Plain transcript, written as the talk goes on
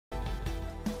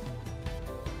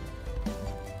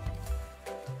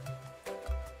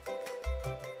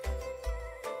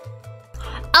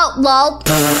Oh, lol.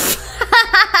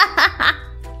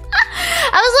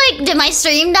 I was like, did my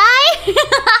stream die?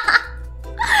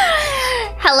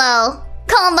 Hello.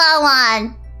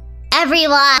 Konbanwa. Everyone,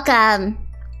 welcome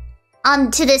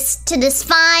to this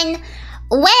fine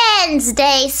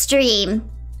Wednesday stream.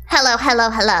 Hello, hello,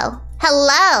 hello.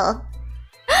 Hello.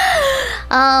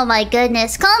 Oh my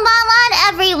goodness. Konbanwa,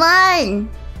 everyone.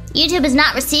 YouTube is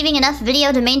not receiving enough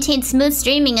video to maintain smooth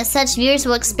streaming. As such, viewers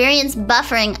will experience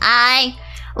buffering.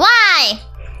 Why?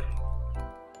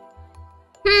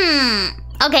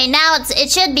 Okay, now it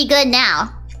should be good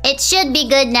now. It should be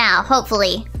good now,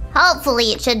 hopefully.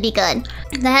 Hopefully it should be good.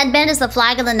 The headband is the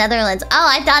flag of the Netherlands. Oh,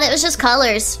 I thought it was just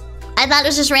colors. I thought it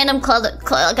was just random colors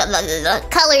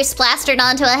plastered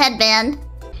onto a headband.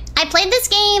 I played this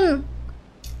game,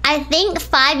 I think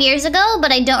 5 years ago,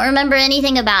 but I don't remember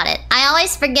anything about it. I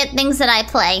always forget things that I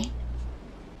play.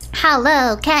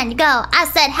 Hello, can you go? I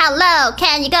said hello,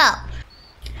 can you go?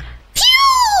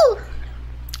 Pew!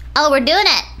 Oh, we're doing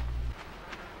it.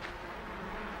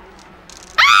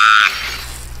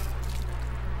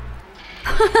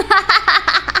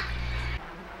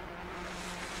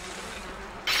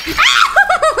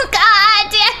 Oh,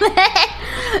 God damn it!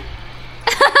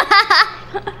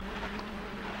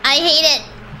 I hate it.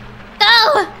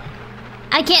 No!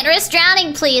 I can't risk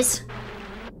drowning, please.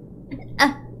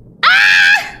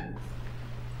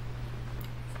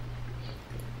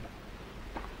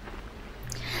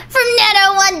 From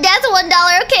Neto, 1 death,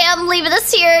 $1. Okay, I'm leaving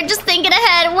this here. Just thinking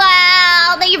ahead.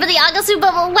 Wow, thank you for the Agasu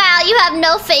bubble. Wow, you have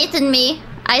no faith in me.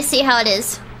 I see how it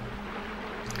is.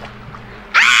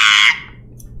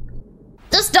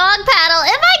 This dog paddle.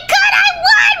 If I could, I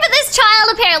would! But this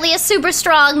child apparently is super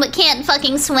strong, but can't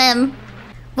fucking swim.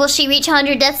 Will she reach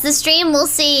 100 deaths this stream? We'll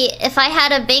see. If I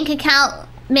had a bank account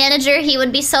manager, he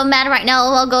would be so mad right now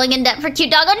while going in debt for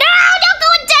cute doggo. No! Don't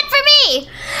go in debt for me!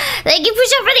 Thank you,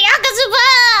 Pusha, for the Akasuba!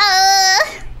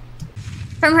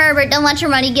 From Herbert, don't want your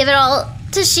money. Give it all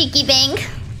to Shiki Bank.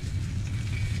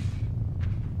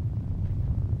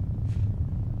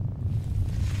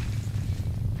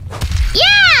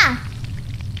 Yeah!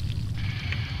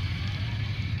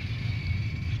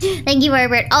 Thank you,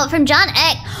 Herbert. Oh, from John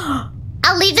Eck.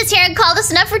 I'll leave this here and call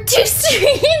this enough for 2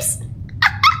 streams.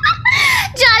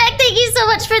 John Eck, thank you so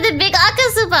much for the big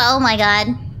Akasuba. Oh my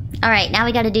god. Alright, now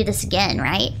we gotta do this again,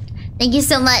 right? Thank you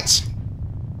so much.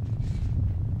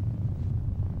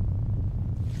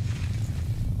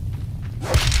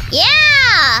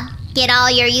 Yeah! Get all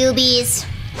your Ubies.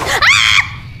 Ah!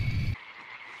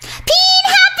 Peen,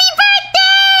 happy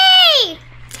birthday!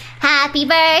 Happy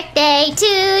birthday to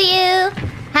you.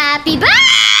 Happy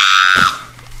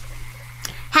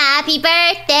Happy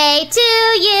birthday to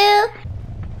you.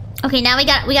 Okay, now we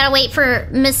gotta wait for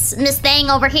Miss Thang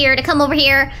over here to come over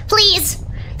here. Please!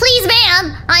 Please,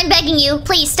 ma'am! I'm begging you.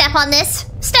 Please step on this.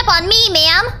 Step on me,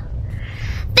 ma'am.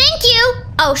 Thank you!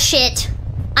 Oh, shit.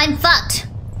 I'm fucked.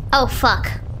 Oh, fuck.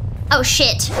 Oh,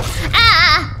 shit.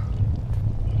 Ah!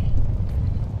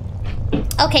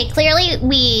 Okay, clearly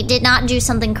we did not do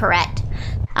something correct.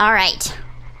 Alright.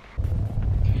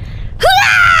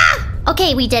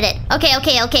 Okay, we did it. Okay,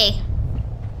 okay, okay.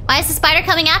 Why is the spider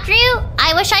coming after you?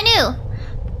 I wish I knew.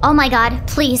 Oh my god,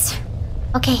 please.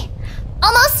 Okay.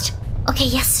 Almost! Okay,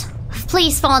 yes.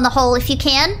 Please fall in the hole if you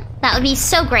can. That would be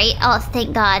so great. Oh,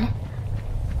 thank god.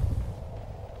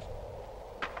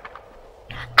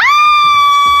 Ah!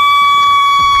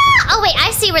 Oh wait,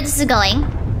 I see where this is going.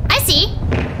 I see.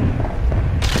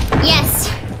 Yes.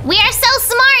 We are so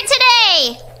smart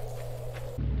today!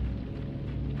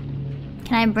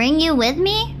 Can I bring you with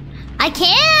me? I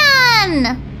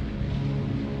can!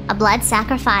 A blood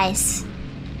sacrifice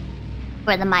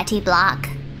for the mighty block.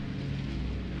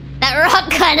 That rock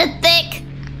kind of thick.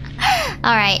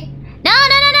 Alright. No,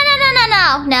 no, no, no, no, no, no,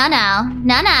 no, no, no,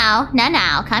 no, no, no,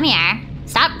 no. Come here.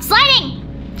 Stop sliding!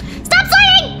 Stop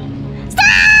sliding!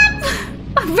 Stop!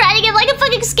 I'm riding it like a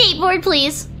fucking skateboard,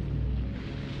 please.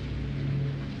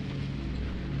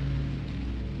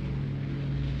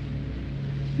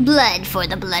 Blood for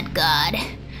the blood god.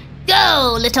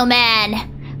 Go, little man.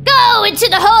 Go into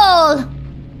the hole!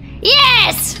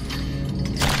 Yes!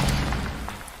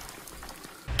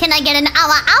 Can I get an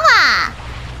awa awa?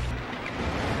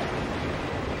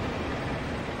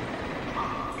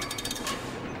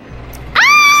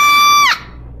 Ah!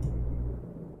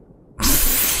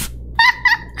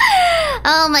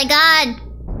 Oh my god.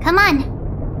 Come on.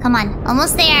 Come on.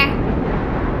 Almost there.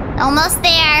 Almost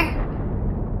there.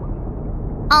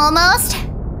 Almost.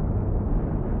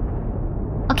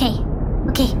 Okay.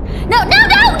 Okay. No, no,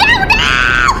 no, no, no!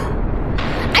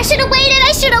 I should have waited.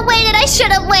 I should have waited. I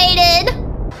should have waited.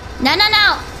 No, no,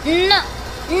 no. No.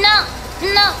 No.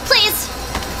 No, please.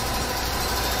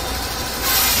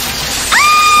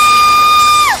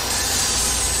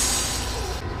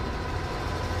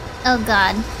 Oh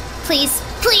god. Please,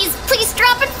 please, please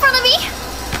drop in front of me!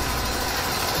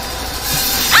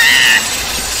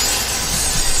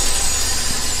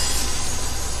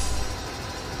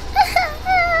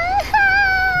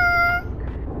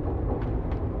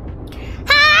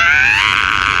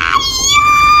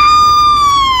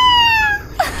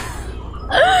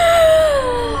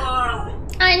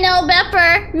 I know,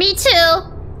 Bepper. Me too.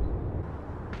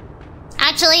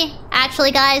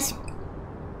 Actually, guys.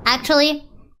 Actually.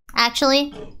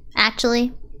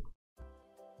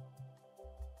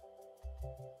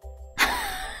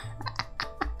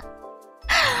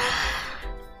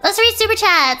 Let's read super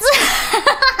chats.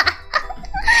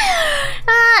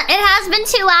 It has been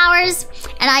 2 hours,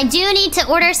 and I do need to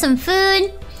order some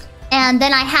food, and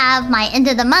then I have my end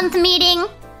of the month meeting,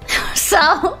 so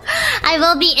I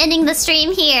will be ending the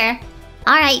stream here.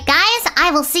 Alright guys,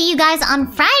 I will see you guys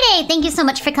on Friday. Thank you so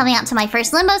much for coming out to my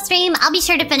first Limbo stream. I'll be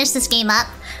sure to finish this game up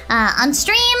on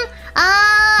stream.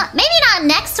 Maybe not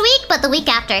next week, but the week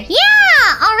after.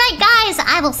 Yeah! Alright guys,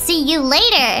 I will see you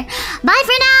later. Bye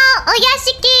for now. Oh yeah,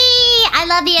 Shiki! I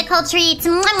love you, cold treats.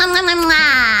 Mwah, mwah, mwah, mwah,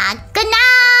 mwah. Good night!